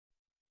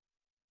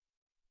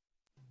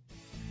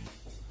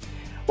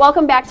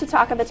Welcome back to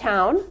Talk of the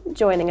Town.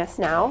 Joining us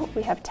now,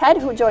 we have Ted,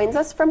 who joins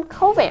us from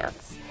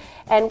Covance.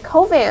 And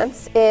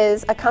Covance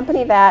is a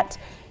company that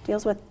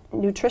deals with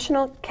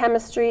nutritional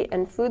chemistry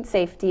and food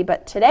safety,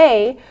 but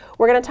today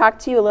we're going to talk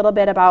to you a little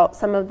bit about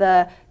some of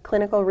the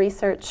clinical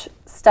research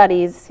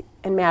studies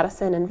in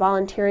Madison and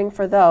volunteering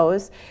for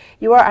those.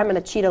 You are, I'm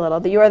going to cheat a little,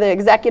 but you are the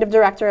Executive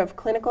Director of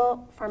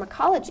Clinical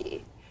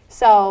Pharmacology.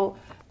 So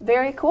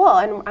very cool,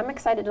 and I'm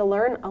excited to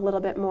learn a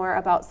little bit more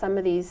about some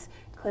of these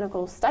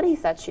clinical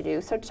studies that you do.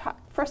 So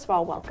first of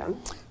all,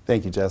 welcome.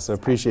 Thank you, Jess. I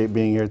appreciate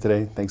being here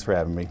today. Thanks for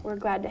having me. We're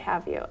glad to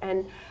have you.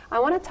 And I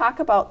want to talk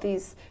about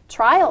these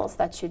trials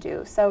that you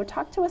do. So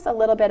talk to us a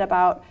little bit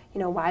about,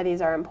 why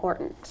these are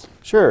important.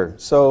 Sure.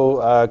 So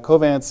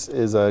Covance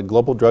is a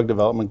global drug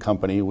development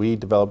company. We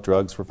develop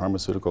drugs for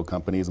pharmaceutical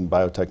companies and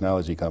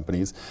biotechnology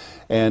companies.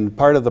 And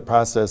part of the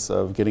process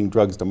of getting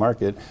drugs to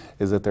market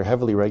is that they're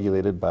heavily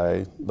regulated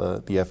by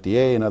the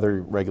FDA and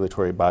other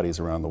regulatory bodies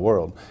around the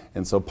world.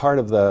 And so part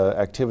of the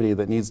activity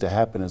that needs to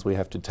happen is we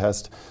have to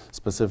test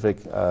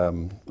specific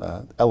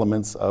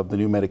elements of the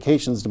new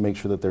medications to make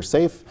sure that they're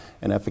safe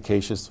and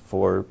efficacious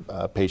for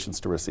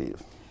patients to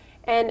receive.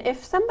 And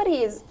if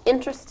somebody is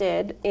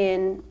interested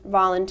in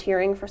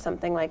volunteering for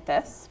something like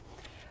this,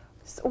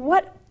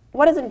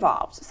 what is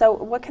involved? So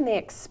what can they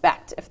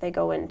expect if they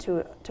go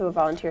into a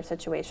volunteer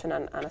situation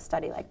on a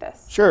study like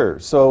this? Sure.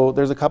 So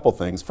there's a couple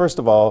things. First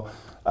of all,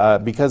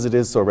 because it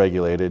is so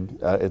regulated,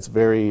 it's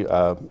very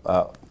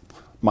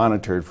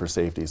monitored for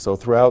safety. So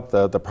throughout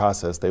the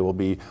process, they will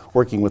be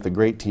working with a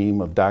great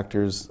team of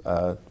doctors,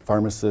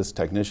 pharmacists,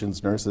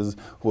 technicians, nurses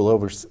who will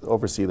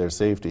oversee their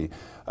safety.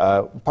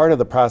 Part of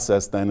the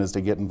process then is to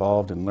get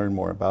involved and learn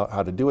more about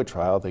how to do a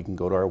trial. They can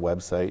go to our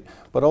website.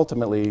 But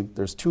ultimately,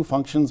 there's two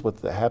functions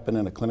that happen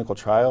in a clinical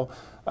trial.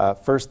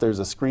 First, there's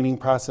a screening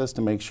process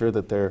to make sure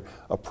that they're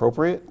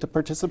appropriate to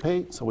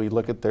participate. So we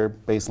look at their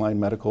baseline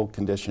medical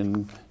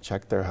condition,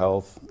 check their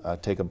health,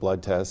 take a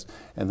blood test,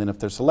 and then if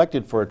they're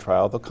selected for a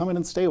trial, they'll come in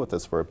and stay with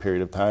us for a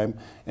period of time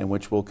in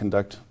which we'll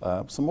conduct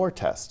some more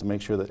tests to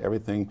make sure that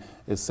everything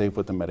is safe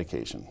with the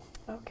medication.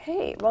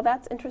 Okay, well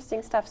that's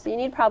interesting stuff. So you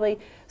need probably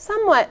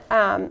somewhat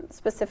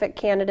specific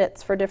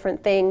candidates for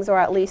different things, or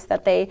at least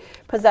that they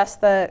possess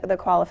the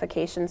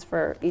qualifications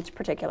for each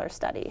particular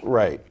study.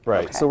 Right,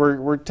 right. Okay. So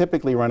we're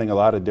typically running a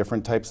lot of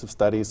different types of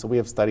studies. So we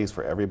have studies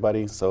for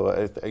everybody. So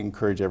I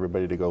encourage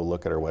everybody to go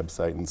look at our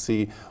website and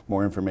see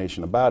more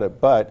information about it.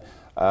 But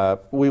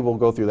we will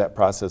go through that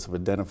process of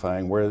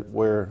identifying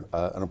where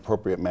an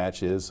appropriate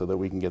match is so that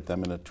we can get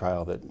them in a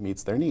trial that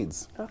meets their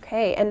needs.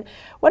 Okay, and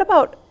what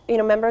about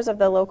members of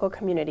the local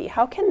community?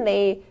 How can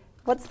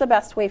what's the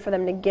best way for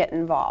them to get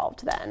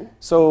involved then?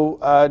 So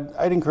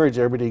I'd encourage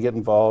everybody to get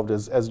involved.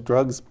 As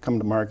drugs come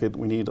to market,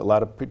 we need a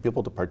lot of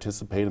people to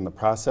participate in the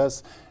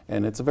process,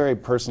 and it's a very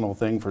personal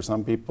thing for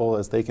some people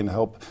as they can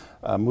help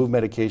move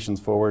medications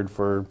forward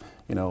for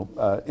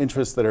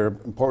interests that are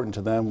important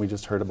to them. We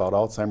just heard about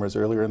Alzheimer's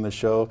earlier in the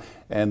show,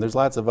 and there's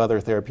lots of other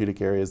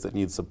therapeutic areas that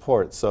need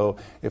support. So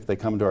if they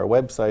come to our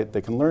website, they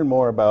can learn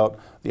more about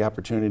the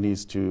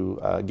opportunities to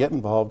get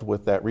involved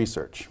with that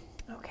research.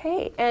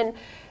 Okay, and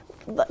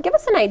give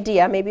us an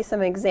idea, maybe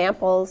some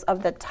examples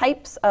of the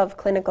types of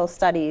clinical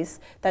studies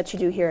that you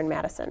do here in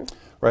Madison.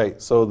 Right,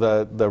 so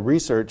the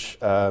research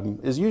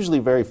is usually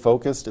very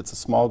focused. It's a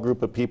small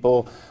group of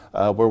people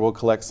where we'll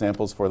collect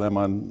samples for them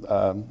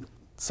on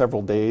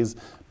several days.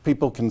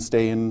 People can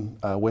stay in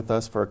with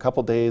us for a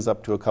couple days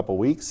up to a couple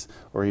weeks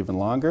or even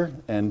longer,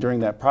 and during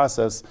that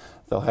process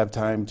they'll have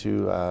time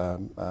to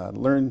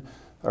learn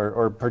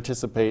or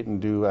participate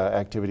and do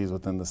activities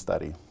within the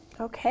study.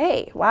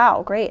 Okay,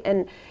 wow, great.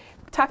 And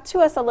talk to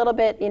us a little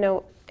bit,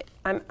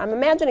 I'm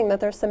imagining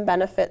that there's some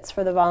benefits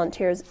for the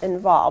volunteers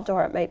involved,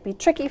 or it might be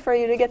tricky for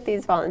you to get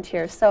these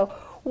volunteers. So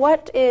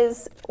what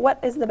is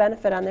the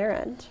benefit on their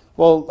end?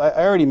 Well,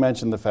 I already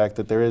mentioned the fact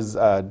that there is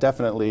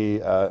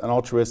definitely an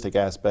altruistic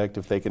aspect.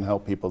 If they can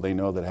help people they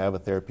know that have a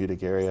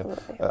therapeutic area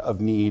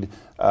of need.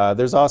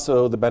 There's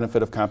also the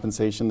benefit of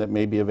compensation that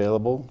may be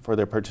available for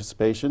their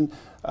participation.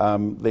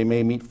 They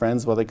may meet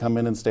friends while they come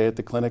in and stay at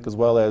the clinic, as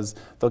well as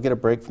they'll get a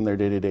break from their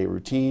day-to-day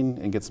routine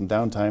and get some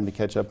downtime to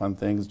catch up on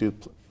things,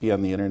 be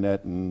on the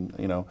internet,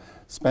 and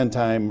spend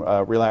time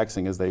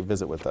relaxing as they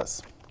visit with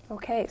us.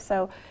 Okay,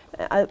 so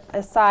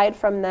aside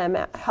from them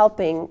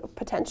helping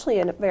potentially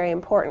in a very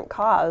important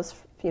cause,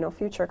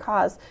 future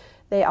cause,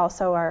 they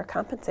also are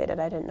compensated.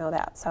 I didn't know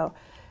that, so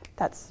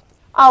that's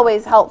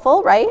always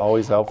helpful, right?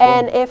 Always helpful.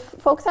 And if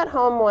folks at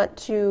home want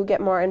to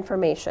get more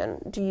information,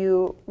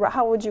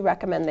 how would you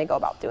recommend they go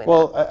about doing that?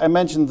 Well, I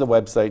mentioned the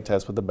website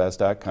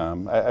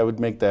testwiththebest.com. I would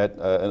make that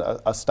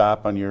a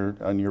stop on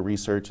your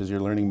research as you're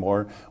learning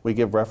more. We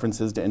give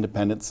references to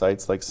independent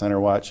sites like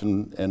CenterWatch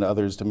and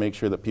others to make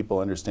sure that people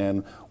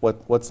understand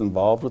what's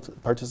involved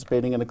with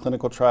participating in a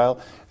clinical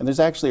trial. And there's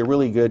actually a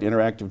really good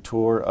interactive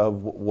tour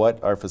of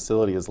what our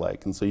facility is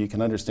like. And so you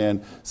can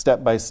understand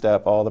step by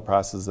step all the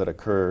processes that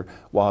occur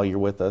while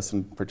you're with us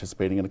and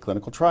participating in a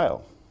clinical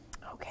trial.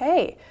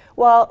 Okay,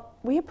 well,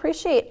 we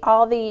appreciate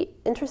all the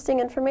interesting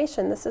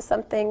information. This is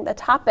a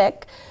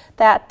topic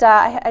that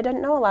I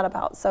didn't know a lot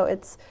about, so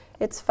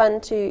it's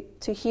fun to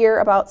hear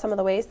about some of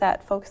the ways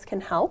that folks can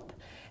help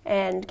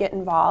and get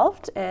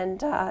involved,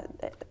 and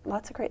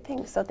lots of great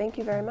things, so thank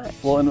you very much.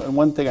 Well, and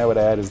one thing I would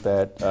add is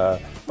that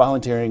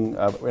volunteering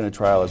in a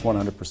trial is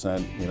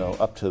 100%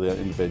 up to the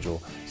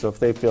individual. So if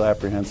they feel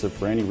apprehensive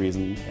for any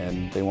reason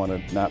and they want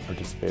to not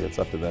participate, it's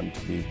up to them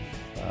to be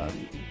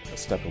a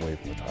step away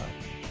from the trial.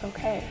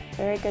 Okay,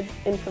 very good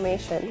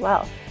information.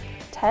 Well,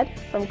 Ted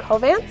from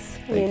Covance,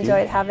 we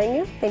enjoyed having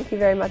you. Thank you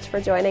very much for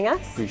joining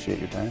us. Appreciate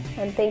your time.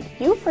 And thank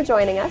you for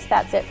joining us.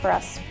 That's it for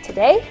us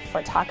today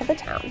for Talk of the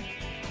Town.